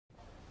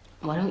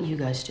Why don't you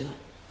guys do it?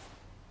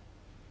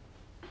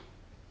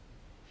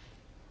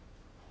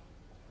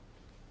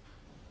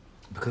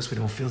 Because we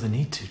don't feel the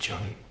need to,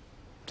 Johnny.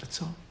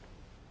 That's all.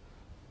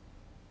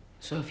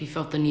 So if you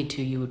felt the need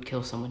to, you would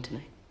kill someone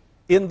tonight?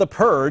 In The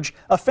Purge,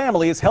 a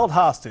family is held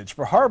hostage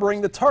for harboring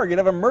the target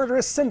of a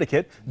murderous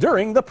syndicate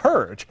during the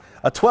Purge,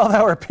 a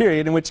 12-hour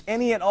period in which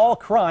any and all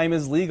crime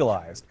is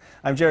legalized.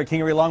 I'm Jared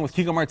Kingery along with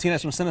Kiko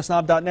Martinez from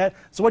Cinesnob.net.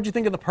 So what do you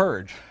think of The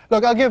Purge?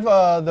 Look, I'll give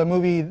the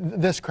movie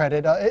this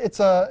credit. It's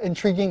an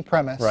intriguing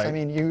premise. Right. I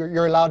mean,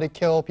 you're allowed to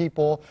kill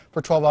people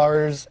for 12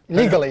 hours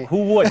legally.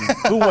 Who wouldn't?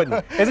 Who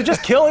wouldn't? Is it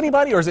just kill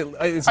anybody, or is it?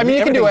 I mean,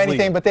 you can do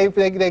anything, legal?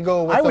 but they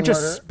go with I would the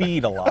just murder.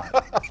 speed a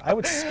lot. I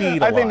would speed a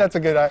lot. I think that's a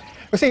good idea.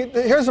 But see,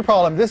 here's the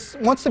problem. This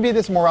wants to be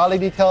this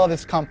morality tale,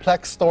 this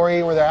complex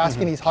story where they're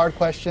asking these hard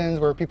questions,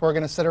 where people are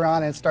going to sit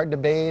around and start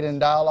debate and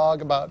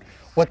dialogue about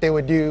what they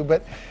would do,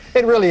 but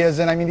it really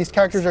isn't. I mean, these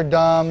characters are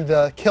dumb.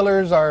 The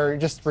killers are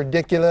just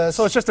ridiculous.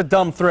 So it's just a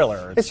dumb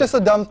thriller. It's just a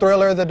dumb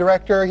thriller. The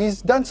director,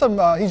 he's done some,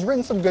 he's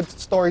written some good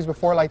stories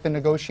before, like The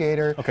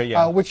Negotiator. Okay,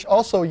 yeah. Which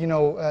also, you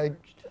know,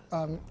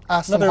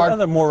 asks some hard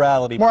another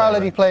morality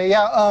play.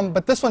 Yeah,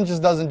 but this one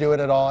just doesn't do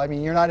it at all. I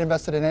mean, you're not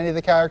invested in any of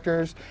the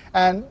characters,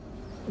 and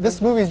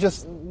this movie's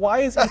just. Why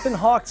is Ethan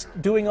Hawke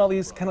doing all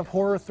these kind of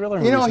horror thriller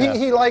movies? You know, now?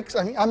 he likes.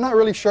 I mean, I'm not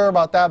really sure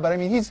about that, but I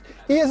mean, he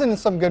is in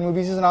some good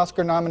movies. He's an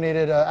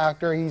Oscar-nominated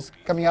actor. He's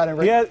coming out in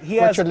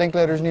Richard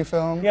Linklater's new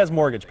film. He has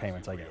mortgage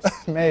payments, I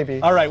guess.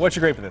 Maybe. All right, what's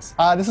your grade for this?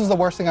 This is the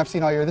worst thing I've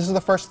seen all year. This is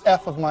the first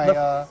F of my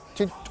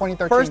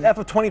 2013. First F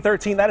of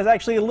 2013. That is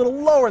actually a little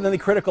lower than the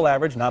critical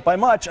average, not by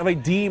much, of a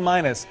D-.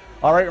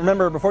 All right,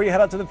 remember, before you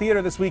head out to the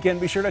theater this weekend,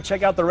 be sure to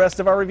check out the rest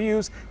of our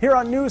reviews here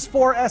on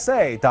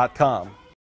News4SA.com.